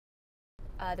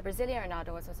the Brazilian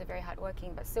Ronaldo was also very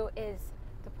hardworking, but so is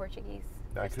the Portuguese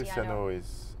Cristiano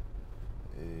is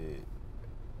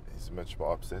much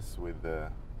more obsessed with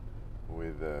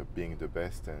being the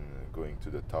best and going to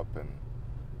the top and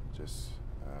just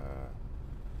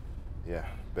yeah,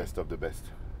 best of the best.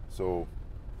 So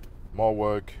more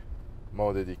work,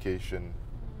 more dedication,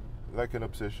 like an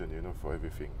obsession, you know, for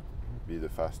everything. Be the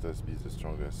fastest, be the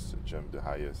strongest, jump the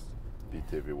highest,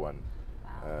 beat everyone.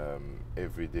 Wow.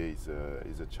 Every day is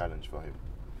a challenge for him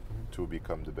to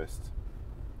become the best.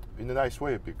 In a nice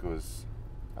way, because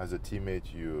as a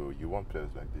teammate, you want players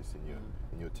like this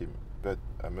in your team. But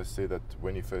I must say that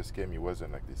when he first came, he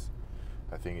wasn't like this.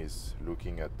 I think he's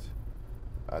looking at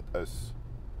us,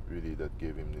 really, that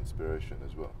gave him the inspiration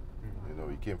as well. You know,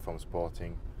 he came from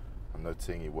Sporting. I'm not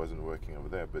saying he wasn't working over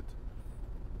there, but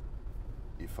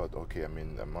he thought, okay, I'm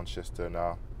in Manchester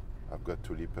now. I've got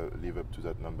to live up to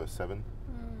that number 7,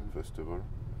 first of all,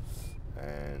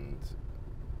 and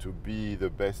to be the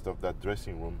best of that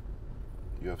dressing room,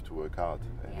 you have to work hard,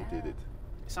 and he did it.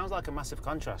 It sounds like a massive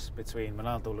contrast between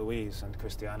Ronaldo Luis and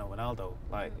Cristiano Ronaldo.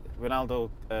 Like Ronaldo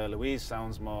Luis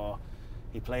sounds more,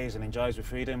 he plays and enjoys with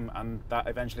freedom, and that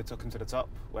eventually took him to the top,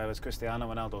 whereas Cristiano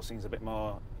Ronaldo seems a bit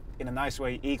more, in a nice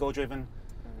way, ego-driven,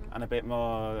 and a bit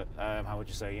more, how would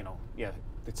you say, you know, yeah,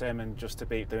 determined just to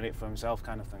be doing it for himself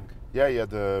kind of thing. Yeah,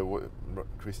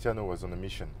 Cristiano was on a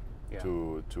mission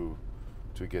to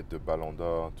get the Ballon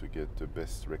d'Or, to get the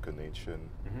best recognition,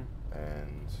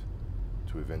 and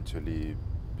to eventually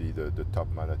be the top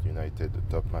man at United, the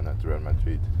top man at Real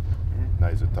Madrid. Now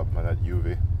he's the top man at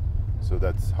Juve. So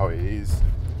that's how he is.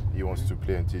 He wants to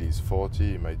play until he's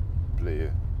 40. He might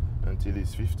play until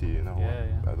he's 50. You know,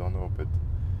 I don't know, but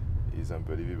he's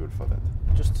unbelievable for that.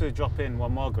 Just to drop in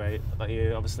one more great, that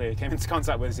you obviously came into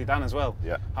contact with Zidane as well.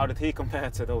 Yeah. How did he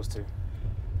compare to those two?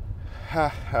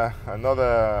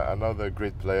 Another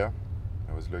great player.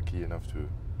 I was lucky enough to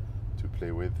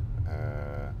play with.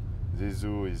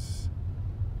 Zizou is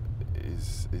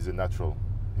a natural,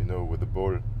 you know, with the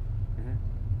ball,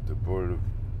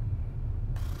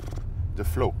 the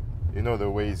flow, you know, the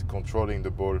way he's controlling the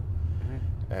ball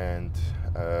and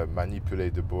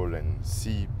manipulate the ball and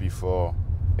see before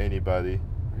anybody,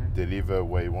 deliver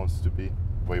where he wants to be,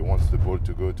 where he wants the ball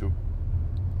to go to.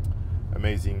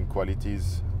 Amazing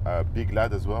qualities, big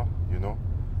lad as well, you know,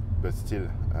 but still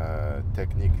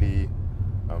technically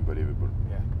unbelievable.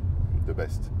 Yeah. The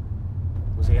best.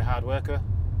 Was he a hard worker?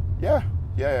 Yeah.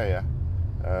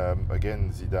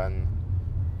 Again, Zidane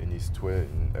in his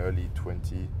early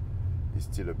 20, he's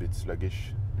still a bit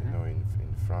sluggish, you know, in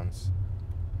France.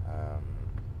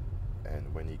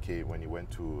 And when he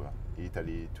went to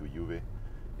Italy, to Juve,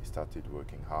 he started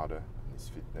working harder in his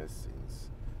fitness,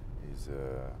 in his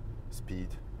speed,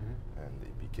 and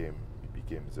he became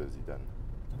the Zidane.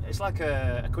 It's like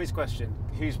a quiz question.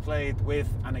 Who's played with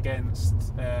and against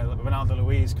Ronaldo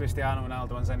Luis, Cristiano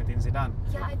Ronaldo and Zinedine Zidane?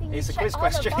 Yeah, I think it's a quiz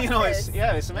question. You know, it's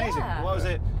amazing. Yeah. What was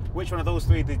it? Which one of those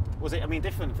three was it? I mean,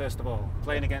 different first of all,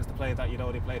 playing against a player that you'd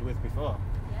already played with before.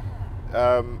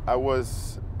 Yeah. I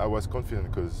was confident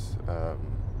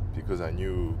because I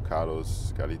knew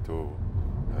Carlos, Carlito,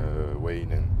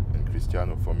 Wayne, and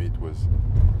Cristiano. For me, it was,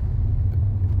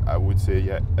 I would say,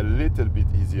 a little bit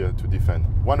easier to defend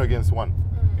 1 against 1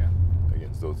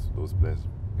 against those players.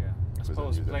 Yeah, I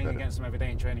suppose playing against them every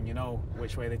day in training, you know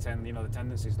which way they tend, you know the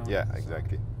tendencies, don't you? Yeah,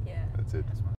 exactly. Yeah, that's it.